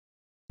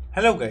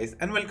Hello guys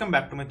and welcome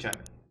back to my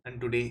channel, and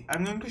today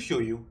I'm going to show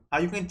you how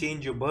you can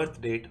change your birth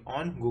date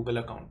on Google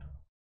account.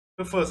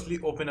 So firstly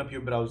open up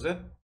your browser,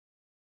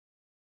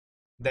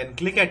 then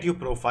click at your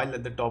profile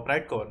at the top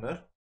right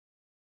corner,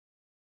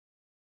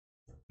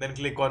 then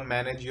click on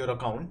manage your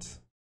accounts,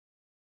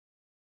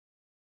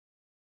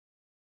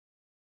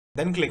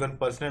 then click on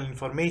personal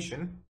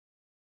information,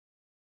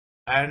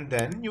 and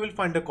then you will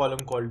find a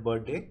column called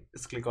birthday.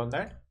 Just click on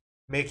that,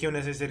 make your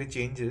necessary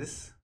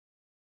changes,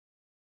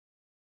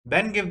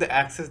 then give the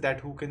access that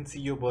who can see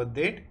your birth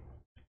date.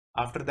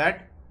 After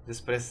that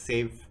just press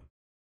save.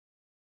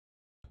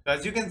 So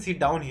as you can see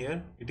down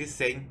here, it is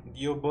saying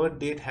your birth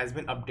date has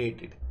been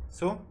updated.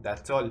 So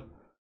that's all.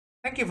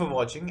 Thank you for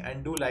watching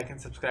and do like and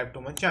subscribe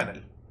to my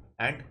channel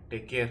and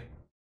take care.